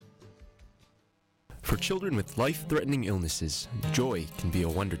For children with life-threatening illnesses, joy can be a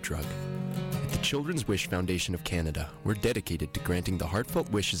wonder drug. At the Children's Wish Foundation of Canada, we're dedicated to granting the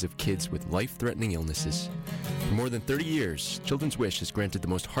heartfelt wishes of kids with life-threatening illnesses. For more than 30 years, Children's Wish has granted the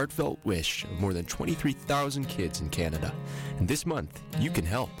most heartfelt wish of more than 23,000 kids in Canada. And this month, you can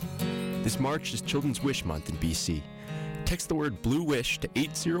help. This March is Children's Wish Month in BC. Text the word Blue Wish to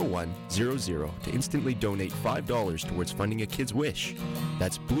 80100 to instantly donate $5 towards funding a kid's wish.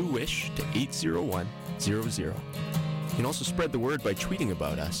 That's Blue Wish to 80100. You can also spread the word by tweeting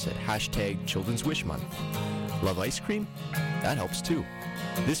about us at hashtag Children's Wish Month. Love ice cream? That helps too.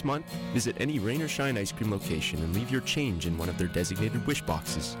 This month, visit any Rain or Shine ice cream location and leave your change in one of their designated wish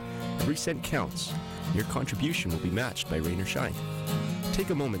boxes. Every cent counts. Your contribution will be matched by Rain or Shine.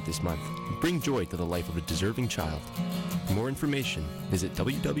 Take a moment this month and bring joy to the life of a deserving child. For more information, visit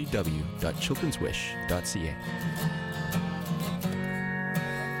www.childrenswish.ca.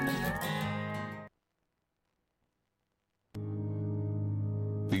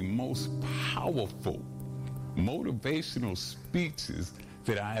 The most powerful motivational speeches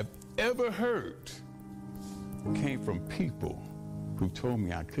that I have ever heard came from people who told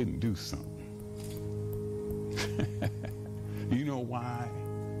me I couldn't do something. You know why?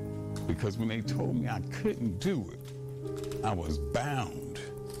 Because when they told me I couldn't do it, I was bound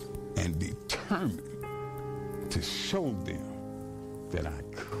and determined to show them that I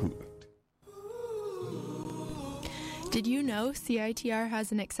could. Did you know CITR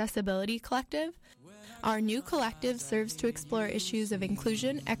has an accessibility collective? Our new collective serves to explore issues of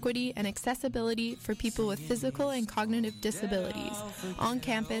inclusion, equity, and accessibility for people with physical and cognitive disabilities on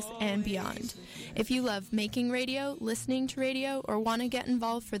campus and beyond. If you love making radio, listening to radio, or want to get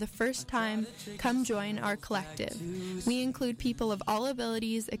involved for the first time, come join our collective. We include people of all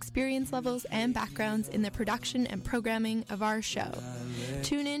abilities, experience levels, and backgrounds in the production and programming of our show.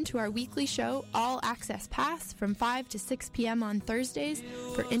 Tune in to our weekly show, All Access Pass, from 5 to 6 p.m. on Thursdays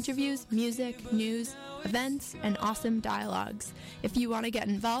for interviews, music, news, events, and awesome dialogues. If you want to get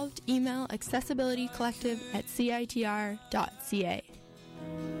involved, email accessibilitycollective@citr.ca.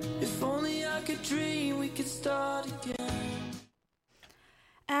 If only I could dream we could start again.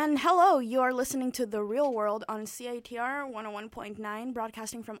 And hello, you are listening to The Real World on CITR 101.9,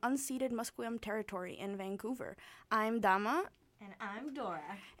 broadcasting from unceded Musqueam territory in Vancouver. I'm Dama. And I'm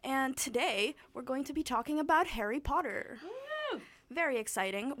Dora. And today, we're going to be talking about Harry Potter. Woo! Very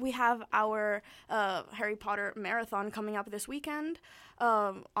exciting. We have our Harry Potter marathon coming up this weekend.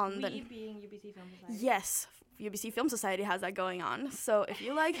 Being UBC Film Society. Yes, UBC Film Society has that going on. So if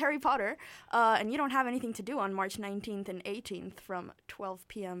you like Harry Potter and you don't have anything to do on March 19th and 18th from 12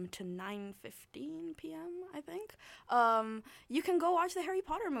 p.m. to 9:15 p.m., I think, you can go watch the Harry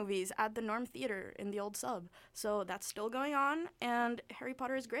Potter movies at the Norm Theatre in the old sub. So that's still going on, and Harry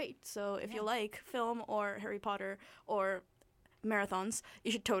Potter is great. So if you like film or Harry Potter or marathons,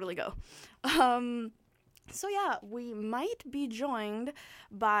 you should totally go. So yeah, we might be joined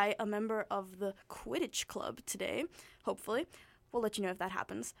by a member of the Quidditch Club today, hopefully. We'll let you know if that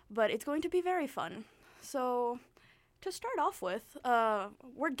happens, but it's going to be very fun. So to start off with,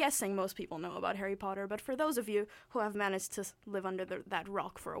 we're guessing most people know about Harry Potter, but for those of you who have managed to live under that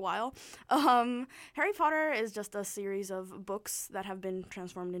rock for a while, Harry Potter is just a series of books that have been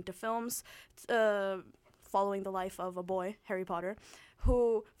transformed into films, following the life of a boy, Harry Potter,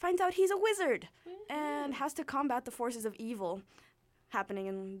 who finds out he's a wizard and has to combat the forces of evil happening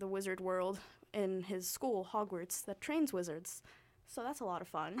in the wizard world in his school, Hogwarts, that trains wizards. So that's a lot of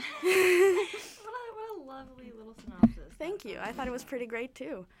fun. What a lovely little synopsis. Thank you. I thought it was pretty great,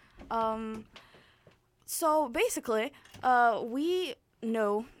 too. So basically, we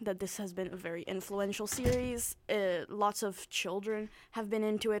know that this has been a very influential series. Lots of children have been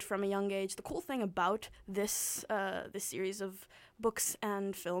into it from a young age. The cool thing about this series of books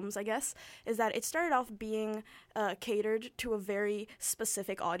and films, I guess, is that it started off being catered to a very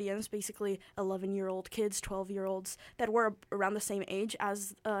specific audience, basically 11-year-old kids, 12-year-olds that were around the same age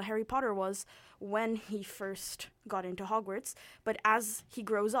as Harry Potter was when he first got into Hogwarts. But as he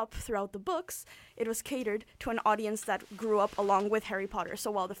grows up throughout the books, it was catered to an audience that grew up along with Harry Potter.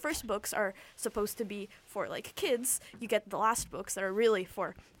 So while the first books are supposed to be for like kids, you get the last books that are really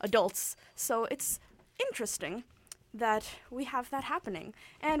for adults. So it's interesting that we have that happening.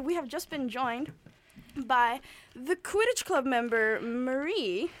 And we have just been joined by the Quidditch Club member,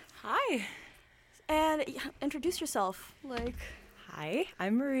 Marie. Hi. And introduce yourself. Hi,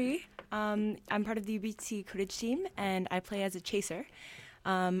 I'm Marie. I'm part of the UBC Quidditch team, and I play as a chaser.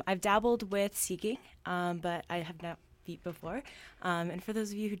 I've dabbled with seeking, but I have not beat before. And for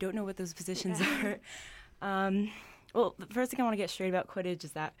those of you who don't know what those positions are, Well, the first thing I want to get straight about Quidditch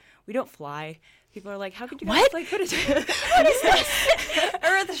is that we don't fly. People are like, how could you guys play Quidditch?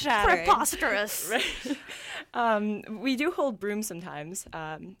 Earth-shattering. Preposterous. Right. We do hold brooms sometimes.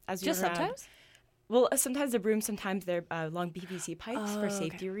 As Just around. sometimes? Well, sometimes they're brooms, sometimes they're long PVC pipes for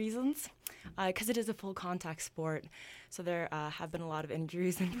safety reasons, because it is a full contact sport. So there have been a lot of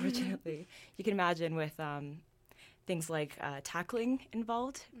injuries, unfortunately. You can imagine with things like tackling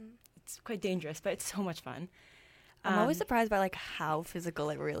involved. It's quite dangerous, but it's so much fun. I'm always surprised by like how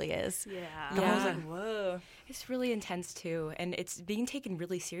physical it really is. Yeah. I was like, whoa. It's really intense too, and it's being taken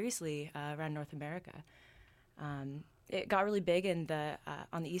really seriously around North America. It got really big in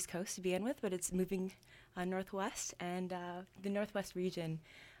on the East Coast to begin with, but it's moving northwest, and the Northwest region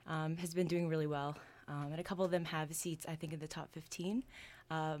has been doing really well. And a couple of them have seats, I think, in the top 15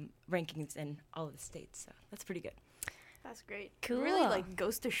 rankings in all of the states. So that's pretty good. That's great. Cool. It really like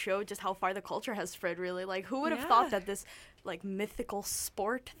goes to show just how far the culture has spread. Really, like who would have thought that this like mythical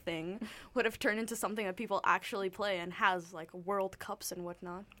sport thing would have turned into something that people actually play and has like World Cups and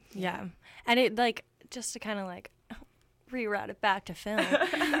whatnot. Yeah. And it like, just to kind of like reroute it back to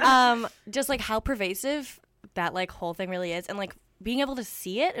film, just like how pervasive that like whole thing really is, and like being able to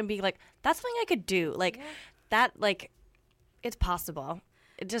see it and be like, that's something I could do. Like that, like it's possible.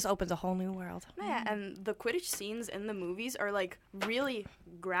 It just opens a whole new world. Yeah, and the Quidditch scenes in the movies are like really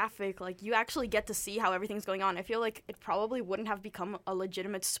graphic. Like you actually get to see how everything's going on. I feel like it probably wouldn't have become a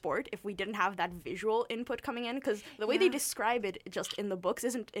legitimate sport if we didn't have that visual input coming in, because the way they describe it just in the books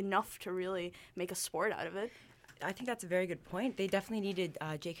isn't enough to really make a sport out of it. I think that's a very good point. They definitely needed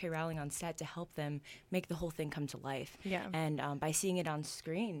J.K. Rowling on set to help them make the whole thing come to life. Yeah. And by seeing it on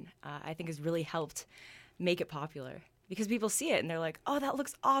screen, I think has really helped make it popular. Because people see it and they're like, oh, that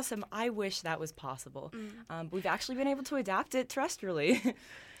looks awesome. I wish that was possible. We've actually been able to adapt it terrestrially.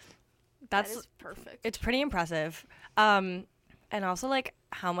 That is perfect. It's pretty impressive. And also like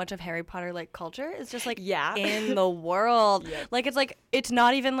how much of Harry Potter like culture is just like in the world. Like it's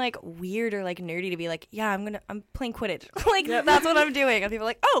not even like weird or like nerdy to be like, yeah, I'm playing Quidditch. Like that's what I'm doing. And people are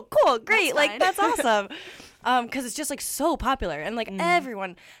like, oh, cool, great, that's awesome. Because it's just like so popular and like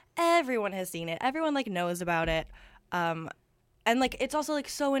everyone has seen it. Everyone like knows about it. And like it's also like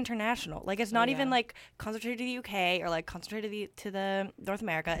so international. Like it's not even like concentrated to the UK or like concentrated to the North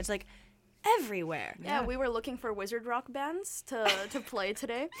America. It's like everywhere. Yeah, we were looking for wizard rock bands to play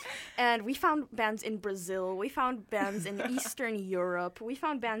today, and we found bands in Brazil. We found bands in Eastern Europe. We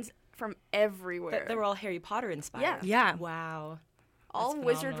found bands from everywhere. They were all Harry Potter inspired. Yeah. Wow. All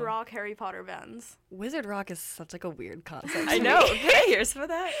wizard rock Harry Potter bands. Wizard rock is such like a weird concept. I know. Hey, here's some of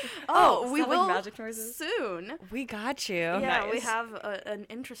that. Oh, we will like magic noises soon. We got you. Yeah, Nice. we have an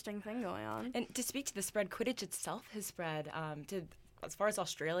interesting thing going on. And to speak to the spread, Quidditch itself has spread to as far as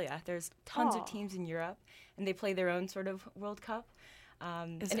Australia. There's tons of teams in Europe, and they play their own sort of World Cup.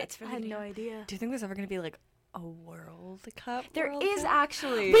 It's really I had no idea. Do you think there's ever going to be like a World Cup? There is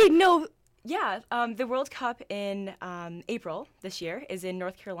actually. Wait, no. Yeah, the World Cup in April this year is in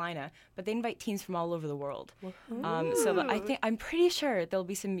North Carolina, but they invite teams from all over the world. So I'm pretty sure there'll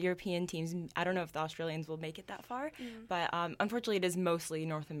be some European teams. I don't know if the Australians will make it that far, but unfortunately, it is mostly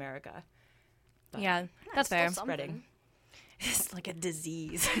North America. But Yeah, that's fair. spreading. It's like a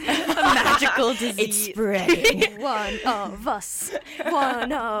disease, a magical disease. It's spreading. One of us.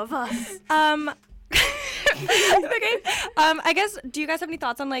 One of us. Okay. I guess, do you guys have any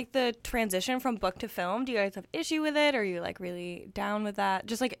thoughts on like the transition from book to film? Do you guys have issue with it, or are you like really down with that?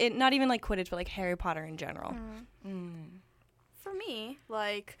 Just like it, not even like Quidditch, but like Harry Potter in general. For me,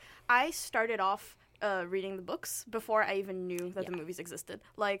 like I started off reading the books before I even knew that the movies existed.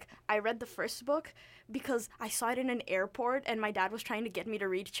 Like I read the first book because I saw it in an airport, and my dad was trying to get me to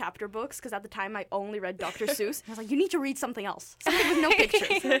read chapter books because at the time I only read Dr. Seuss. I was like, you need to read something else, something with no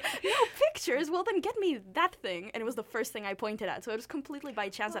pictures. No pictures? Well, then get me that thing. And it was the first thing I pointed at. So it was completely by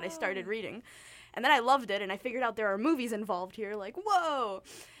chance that I started reading. And then I loved it, and I figured out there are movies involved here. Like, whoa!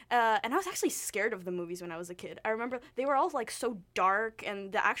 And I was actually scared of the movies when I was a kid. I remember they were all like so dark,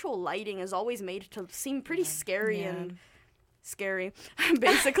 and the actual lighting is always made to seem pretty scary and scary,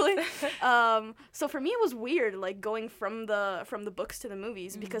 basically. So for me, it was weird, like going from the books to the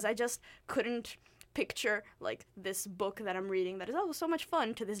movies because I just couldn't picture like this book that I'm reading that is so much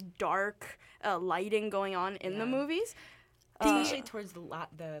fun to this dark lighting going on in the movies. Especially towards the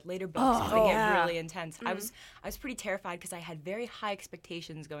later books, they get really intense. I was pretty terrified because I had very high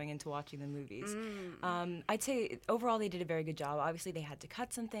expectations going into watching the movies. I'd say overall they did a very good job. Obviously, they had to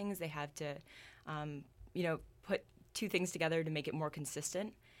cut some things. They had to, put two things together to make it more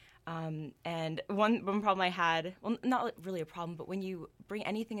consistent. And one problem I had, well, not really a problem, but when you bring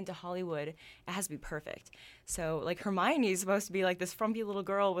anything into Hollywood, it has to be perfect. So, like, Hermione is supposed to be, like, this frumpy little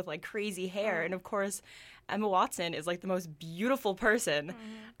girl with, like, crazy hair. And, of course, Emma Watson is, like, the most beautiful person.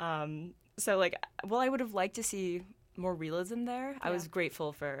 So, like, I would have liked to see more realism there. I was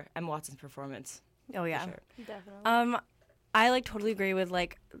grateful for Emma Watson's performance. Oh, yeah. Sure. Definitely. I, like, totally agree with,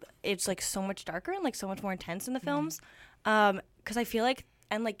 like, it's, like, so much darker and, like, so much more intense in the films. Because I feel like,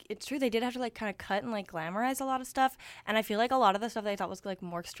 and, like, it's true, they did have to, like, kind of cut and, like, glamorize a lot of stuff. And I feel like a lot of the stuff that I thought was, like,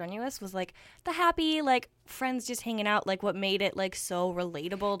 more strenuous was, like, the happy, like, friends just hanging out, like, what made it, like, so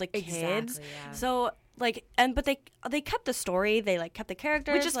relatable to kids. Exactly, yeah. So, like, but they kept the story, they, like, kept the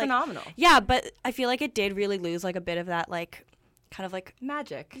characters. Which is like, phenomenal. Yeah, but I feel like it did really lose, like, a bit of that, like, kind of, like,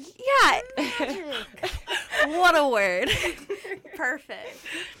 Magic. yeah. What a word. Perfect.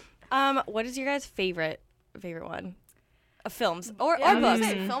 What is your guys' favorite one? Films or Yeah, books?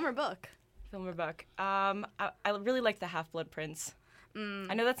 Film or book? Film or book? I really like The Half-Blood Prince.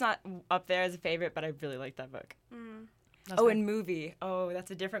 I know that's not up there as a favorite, but I really like that book. And movie. Oh, that's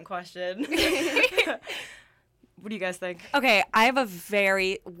a different question. What do you guys think? Okay, I have a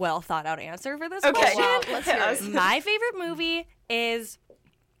very well thought out answer for this Okay. question. Wow, let's hear it. My favorite movie is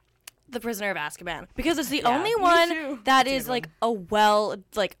The Prisoner of Azkaban because it's the only me one too. that That's a is good like a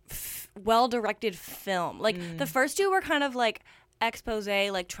well-directed film. Like the first two were kind of like expose,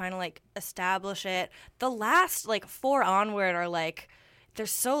 like trying to like establish it. The last like 4 onward are like they're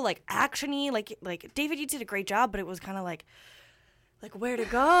so like actiony. Like David, you did a great job, but it was kind of like where to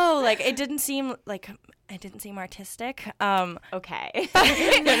go. Like it didn't seem artistic. Okay.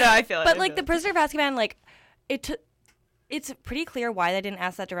 No, I feel it. But like The Prisoner of Azkaban, like it's pretty clear why they didn't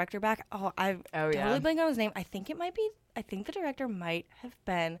ask that director back. I totally blank on his name. I think the director might have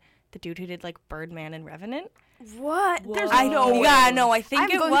been the dude who did like Birdman and Revenant. What? Whoa. There's I no way. Yeah, no, I think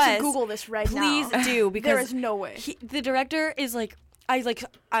I'm it going was. to Google this right now. Please do because there is no way. The director is like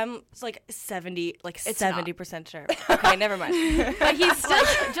I'm like 70% sure. Okay, never mind. But he's still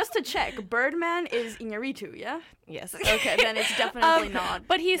just to check. Birdman is Iñárritu, yeah? Yes. Okay, then it's definitely not.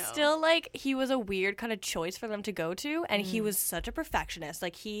 But he's still like he was a weird kind of choice for them to go to, and he was such a perfectionist.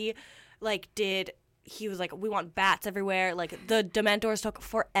 Like he was like, we want bats everywhere. Like the Dementors took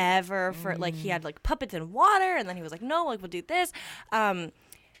forever for like he had like puppets in water, and then he was like, no, like we'll do this, and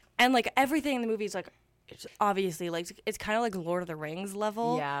like everything in the movie is like. It's obviously like it's kind of like Lord of the Rings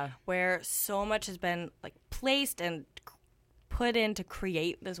level, where so much has been like placed and put in to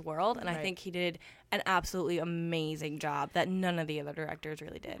create this world, and I think he did an absolutely amazing job that none of the other directors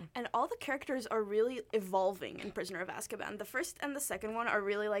really did. And all the characters are really evolving in Prisoner of Azkaban. The first and the second one are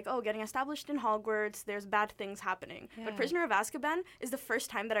really like, getting established in Hogwarts, there's bad things happening. Yeah. But Prisoner of Azkaban is the first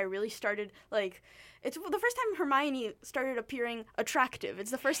time that I really started, like, it's the first time Hermione started appearing attractive.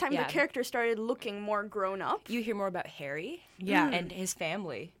 It's the first time the character started looking more grown up. You hear more about Harry and his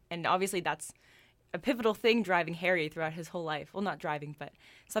family. And obviously that's a pivotal thing driving Harry throughout his whole life. Well, not driving, but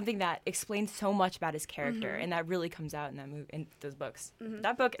something that explains so much about his character, and that really comes out in that movie, in those books.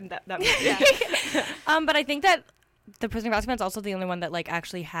 That book and that movie. But I think that The Prisoner of Azkaban is also the only one that like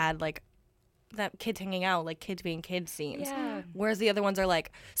actually had like that kids hanging out, like kids being kids scenes. Yeah. Whereas the other ones are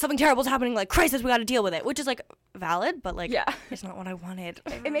like something terrible's happening, like crisis, we got to deal with it, which is like valid, but like it's not what I wanted.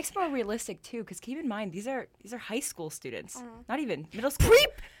 It makes it more realistic too, because keep in mind these are high school students, not even middle school.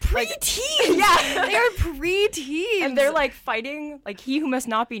 Pre-teen. Yeah, they are pre-teens, and they're like fighting like he who must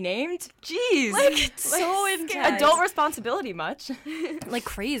not be named. Jeez, like it's so intense. Adult responsibility, much like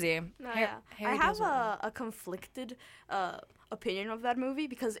crazy. I have a conflicted opinion of that movie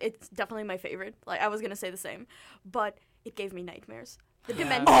because it's definitely my favorite. Like I was gonna say the same, but it gave me nightmares. The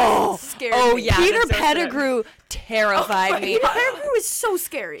Dementors scared me. Yeah, Peter Pettigrew terrified me. Peter Pettigrew is so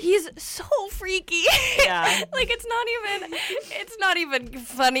scary. He's so freaky. Yeah. Like it's not even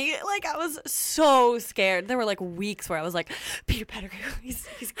funny. Like I was so scared. There were like weeks where I was like, Peter Pettigrew, he's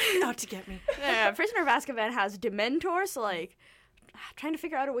out to get me. Yeah, Prisoner of Azkaban has Dementors, so like trying to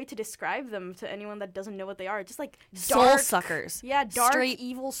figure out a way to describe them to anyone that doesn't know what they are. Just like soul suckers. Yeah, dark,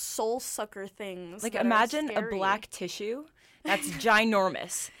 evil soul sucker things. Like imagine a black tissue that's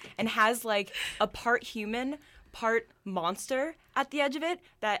ginormous and has like a part human, part monster at the edge of it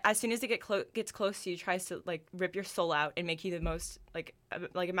that as soon as it gets close to you tries to like rip your soul out and make you the most like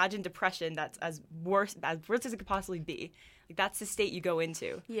imagine depression that's as worse as it could possibly be. Like that's the state you go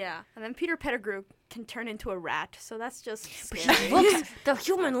into. Yeah, and then Peter Pettigrew can turn into a rat, so that's just scary. The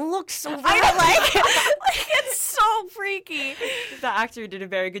human looks so rat-like. Like it's so freaky. The actor did a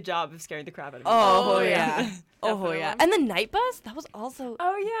very good job of scaring the crap out of me. Oh yeah. Oh yeah. And the night bus, that was also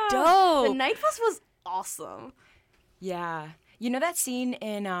dope. The night bus was awesome. Yeah. You know that scene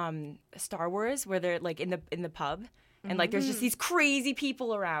in Star Wars where they're like in the pub and like there's just these crazy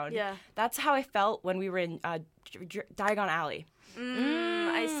people around. Yeah. That's how I felt when we were in Diagon Alley.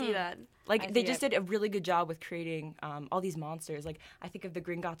 I see that. Like they just did a really good job with creating all these monsters. Like I think of the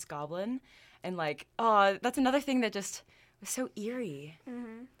Gringotts Goblin, and like that's another thing that just was so eerie.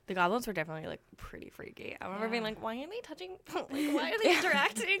 The goblins were definitely like pretty freaky. I remember being like, why are they touching? Like, why are they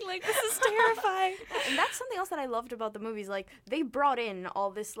interacting? Like, this is terrifying. And that's something else that I loved about the movies. Like they brought in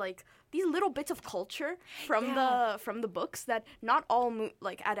all this like these little bits of culture from the books that not all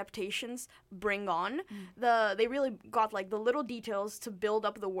like adaptations bring on. They really got like the little details to build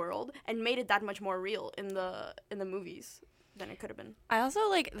up the world and made it that much more real in the movies than it could have been. I also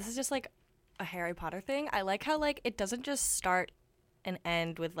like, this is just like a Harry Potter thing. I like how like it doesn't just start and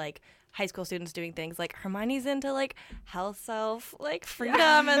end with like high school students doing things. Like Hermione's into like health, self, like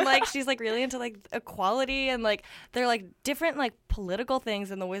freedom, and like she's like really into like equality, and like they're like different like political things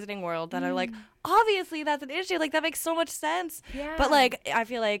in the wizarding world that are like obviously that's an issue. Like that makes so much sense. Yeah. But like I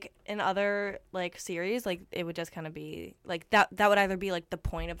feel like in other like series, like it would just kind of be like that would either be like the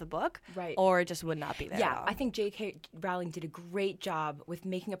point of the book, right, or it just would not be there. Yeah, at all. I think J.K. Rowling did a great job with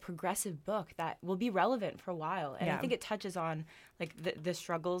making a progressive book that will be relevant for a while, and I think it touches on like the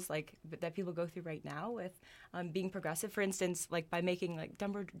struggles like that people go through right now with being progressive. For instance, like by making like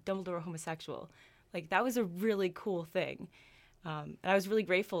Dumbledore homosexual, like that was a really cool thing. And I was really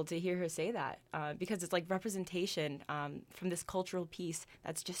grateful to hear her say that because it's like representation from this cultural piece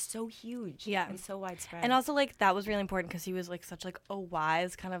that's just so huge and so widespread. And also like that was really important because he was like such like a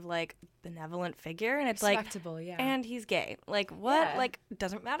wise kind of like benevolent figure, and it's respectable, like and he's gay. Like what? Like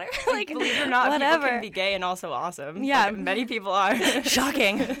doesn't matter. Like believe it or not, whatever. people can be gay and also awesome. Yeah, like, many people are.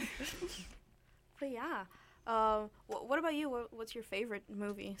 Shocking. But yeah, what about you? What's your favorite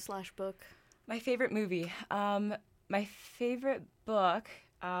movie / book? My favorite movie. My favorite book,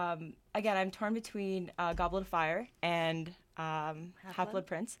 again, I'm torn between Goblet of Fire and Half-Blood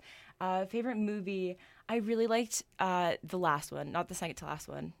Prince. Favorite movie, I really liked the last one, not the second to last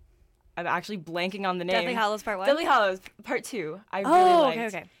one. I'm actually blanking on the name. Deathly Hallows Part 1? Deathly Hallows Part 2. I really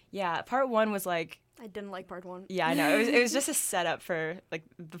liked. Okay. Yeah, Part 1 was like... I didn't like Part 1. Yeah, I know. It was just a setup for like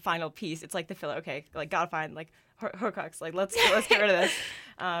the final piece. It's like the filler. Okay, like gotta find like Horcrux. Like let's get rid of this.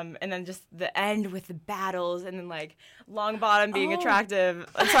 And then just the end with the battles, and then like Longbottom being attractive.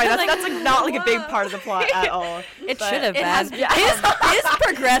 I'm sorry, that's like not like a big part of the plot at all. It should have been. His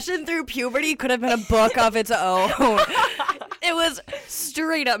progression through puberty could have been a book of its own. It was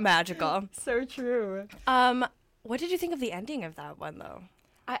straight up magical. So true. What did you think of the ending of that one though?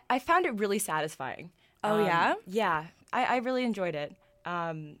 I found it really satisfying. Oh, yeah? Yeah, I really enjoyed it.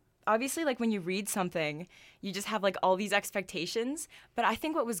 Obviously, like, when you read something, you just have, like, all these expectations. But I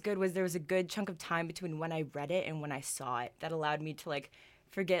think what was good was there was a good chunk of time between when I read it and when I saw it that allowed me to, like,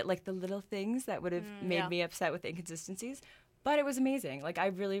 forget, like, the little things that would have made me upset with the inconsistencies. But it was amazing. Like, I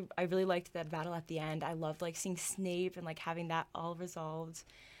really liked that battle at the end. I loved, like, seeing Snape and, like, having that all resolved.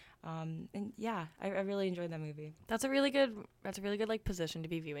 And yeah, I really enjoyed that movie. That's a really good like position to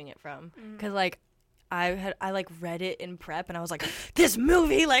be viewing it from, because like I like read it in prep and I was like, this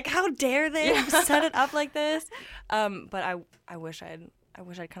movie, like how dare they set it up like this? But I wish I'd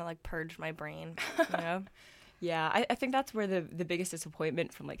kind of like purged my brain, you know. Yeah, I think that's where the biggest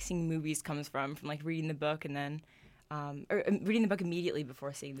disappointment from like seeing movies comes from like reading the book and then or reading the book immediately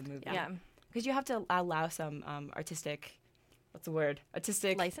before seeing the movie. Yeah, because you have to allow some artistic. What's the word?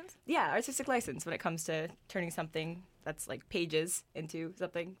 Artistic license? Yeah, artistic license when it comes to turning something that's like pages into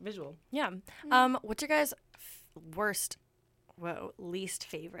something visual. Yeah. What's your guys' least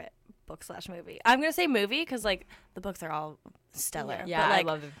favorite book / movie? I'm gonna say movie because like the books are all stellar. Yeah, but, like, I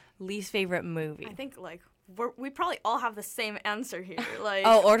love them. Least favorite movie. I think like we probably all have the same answer here. Like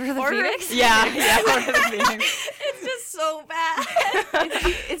Order of the Phoenix? Yeah, Order of the Phoenix. It's just so bad.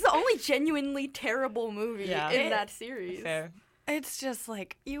 It's the only genuinely terrible movie in that series. Fair. It's just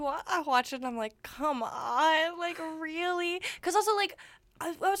like I watch it and I'm like, come on, like really? Because also like I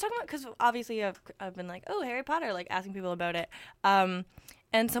was talking about, because obviously I've been like, oh, Harry Potter, like asking people about it.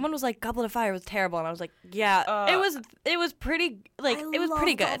 And someone was like, Goblet of Fire was terrible, and I was like, yeah, it was pretty like it was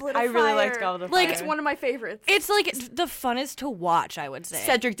pretty good. I really liked Goblet of Fire. Like it's one of my favorites. It's like the funnest to watch, I would say.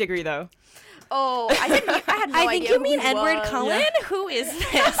 Cedric Diggory though. Oh, I had no I think idea you mean who he Edward was. Cullen? Yeah. Who is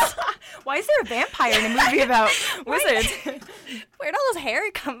this? Why is there a vampire in a movie about wizards? Where'd all this hair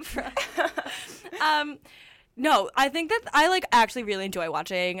come from? No, I think that I like actually really enjoy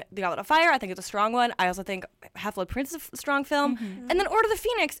watching The Goblet of Fire. I think it's a strong one. I also think Half-Blood Prince is a strong film. And then Order of the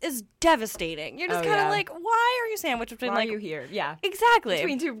Phoenix is devastating. You're just kind of like, why are you sandwiched between Why are you here? Yeah. Exactly.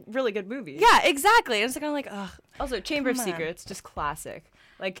 Between two really good movies. Yeah, exactly. And it's kind of like, ugh. Also, Chamber of Secrets, just classic.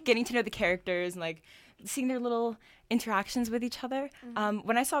 Like, getting to know the characters and, like, seeing their little interactions with each other.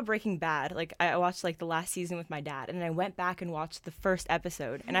 When I saw Breaking Bad, like, I watched, like, the last season with my dad, and then I went back and watched the first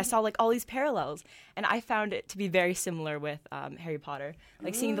episode, and I saw, like, all these parallels, and I found it to be very similar with Harry Potter.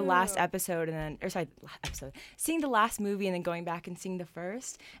 Like, seeing the last episode seeing the last movie and then going back and seeing the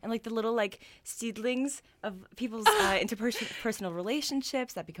first, and, like, the little, like, seedlings of people's interpersonal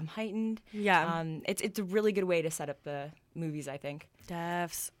relationships that become heightened. Yeah. It's a really good way to set up the movies, I think.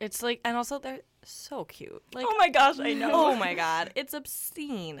 Defs. It's like, and also they're so cute. Like, Oh my gosh, I know. oh my god, it's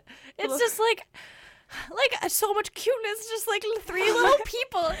obscene. It's just like so much cuteness, just like 3 little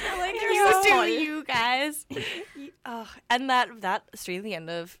people. Like, you're so cute, you guys. And that street at the end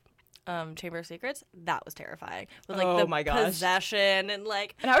of Chamber of Secrets, that was terrifying. With like the possession and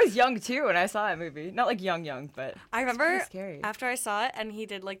like. And I was young too when I saw that movie. Not like young, but I remember scary. After I saw it and he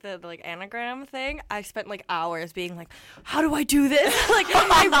did like the like anagram thing, I spent like hours being like, how do I do this? Like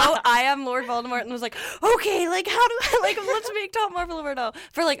I wrote I am Lord Voldemort and was like, okay, like how do I like let's make Tom Marvolo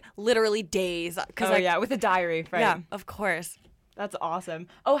for like literally days. With a diary, right? Yeah, of course. That's awesome.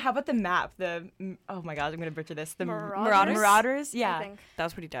 Oh, how about the map? Oh my god, I'm gonna butcher this. The Marauders? Yeah, I think. That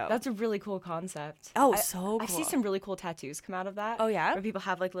was pretty dope. that's a really cool concept. Oh, so cool. I see some really cool tattoos come out of that. Oh, yeah? where people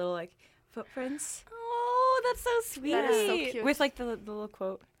have like little like footprints. Oh, that's so sweet. That is so cute. With like the little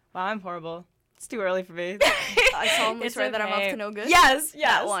quote. Wow, I'm horrible. It's too early for me. I solemnly It's swear that I'm up okay. to no good. yes.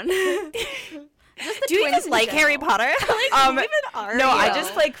 That one. Do you even like Harry Potter? Like, who even are No, you? I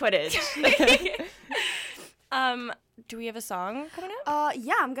just play Quidditch. Do we have a song coming up?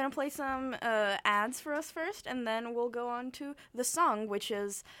 Yeah, I'm gonna play some ads for us first, and then we'll go on to the song, which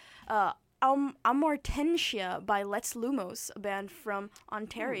is Amortentia by Let's Lumos, a band from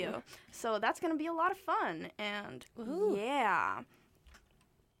Ontario. So that's gonna be a lot of fun, and yeah.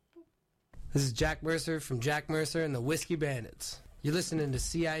 This is Jack Mercer from Jack Mercer and the Whiskey Bandits. You're listening to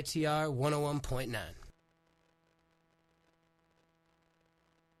CITR 101.9.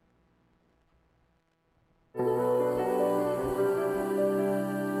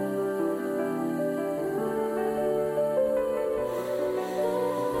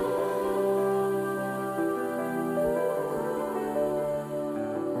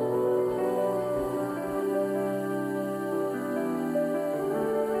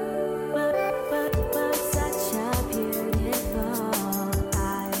 But such a beautiful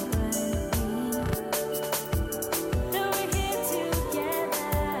I would be.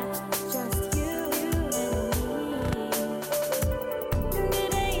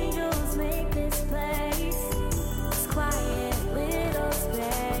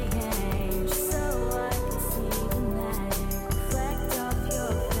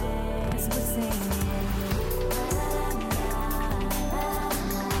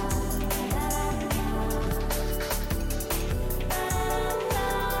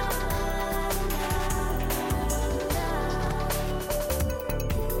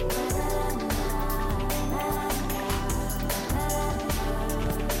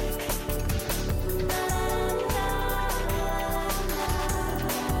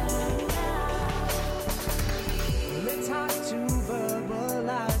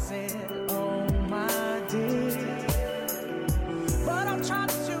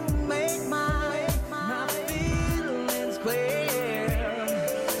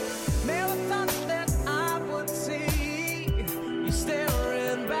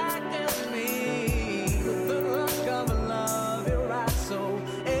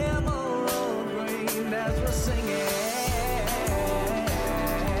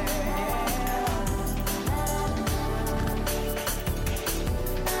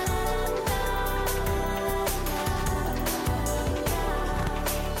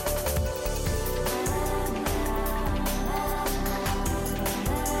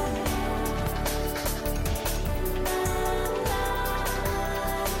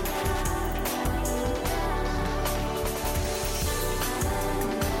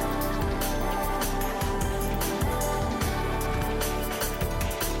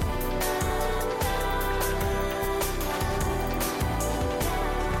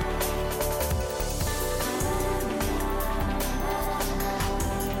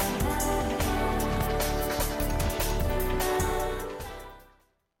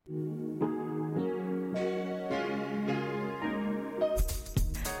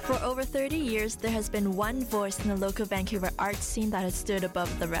 over 30 years, there has been one voice in the local Vancouver arts scene that has stood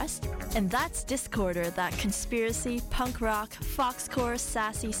above the rest, and that's Discorder, that conspiracy, punk rock, foxcore,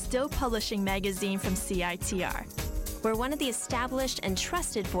 sassy, still publishing magazine from CITR. We're one of the established and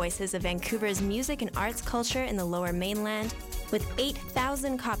trusted voices of Vancouver's music and arts culture in the Lower Mainland, with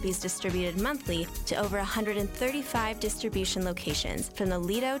 8,000 copies distributed monthly to over 135 distribution locations, from the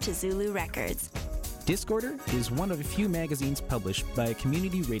Lido to Zulu Records. Discorder is one of a few magazines published by a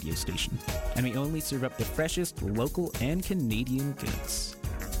community radio station, and we only serve up the freshest local and Canadian goods.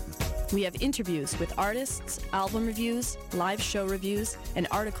 We have interviews with artists, album reviews, live show reviews, and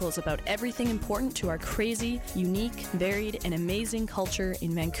articles about everything important to our crazy, unique, varied, and amazing culture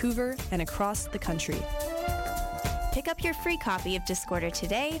in Vancouver and across the country. Pick up your free copy of Discorder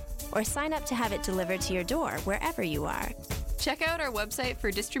today, or sign up to have it delivered to your door wherever you are. Check out our website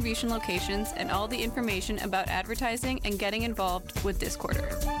for distribution locations and all the information about advertising and getting involved with Discorder.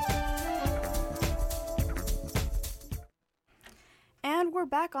 And we're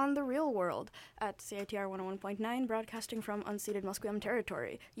back on the real world at CITR 101.9, broadcasting from unceded Musqueam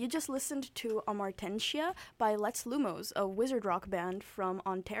territory. You just listened to Amartentia by Let's Lumos, a wizard rock band from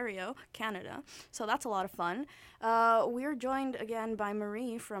Ontario, Canada. So that's a lot of fun. We're joined again by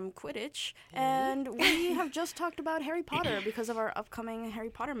Marie from Quidditch, and we have just talked about Harry Potter because of our upcoming Harry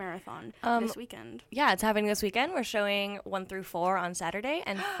Potter marathon this weekend. Yeah, it's happening this weekend. We're showing 1 through 4 on Saturday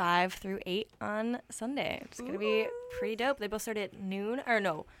and 5 through 8 on Sunday. It's going to be pretty dope. They both start at noon, or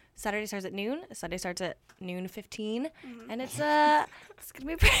no, Saturday starts at noon, Sunday starts at noon 15, and it's gonna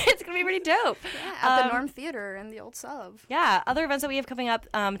be pretty dope. Yeah, at the Norm Theatre in the old sub. Yeah, other events that we have coming up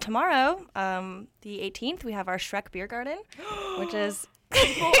tomorrow, the 18th, we have our Shrek Beer Garden, which is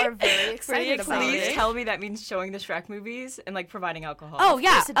people are very excited about it. Please tell me that means showing the Shrek movies and like providing alcohol. Oh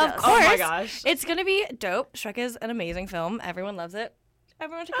yeah, of course. Oh my gosh, it's gonna be dope. Shrek is an amazing film. Everyone loves it.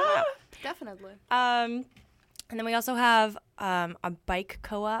 Everyone should come out. Definitely. And then we also have a bike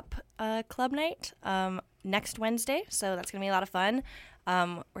co-op club night next Wednesday, so that's going to be a lot of fun.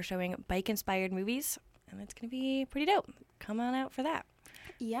 We're showing bike-inspired movies, and it's going to be pretty dope. Come on out for that.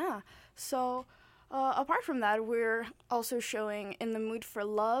 Yeah. So apart from that, we're also showing In the Mood for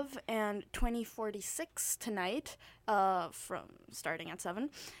Love and 2046 tonight, from starting at 7.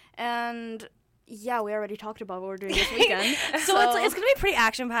 And yeah, we already talked about what we're doing this weekend. so it's going to be pretty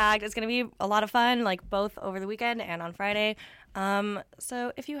action-packed. It's going to be a lot of fun, like both over the weekend and on Friday.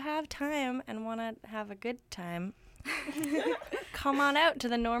 So if you have time and want to have a good time, come on out to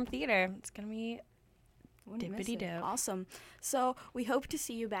the Norm Theatre. It's going to be dippity-dope. Awesome. So we hope to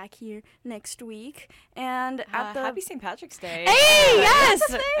see you back here next week. And at the Happy St. Patrick's Day. Hey,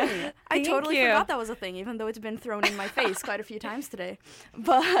 yes! I totally forgot that was a thing, even though it's been thrown in my face quite a few times today.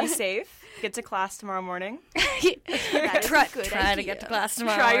 But be safe. Get to class tomorrow morning. Try to get to class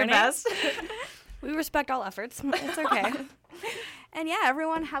tomorrow morning. Try your best. We respect all efforts. It's okay. And yeah,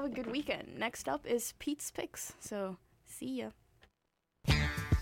 everyone have a good weekend. Next up is Pete's Picks. So see ya.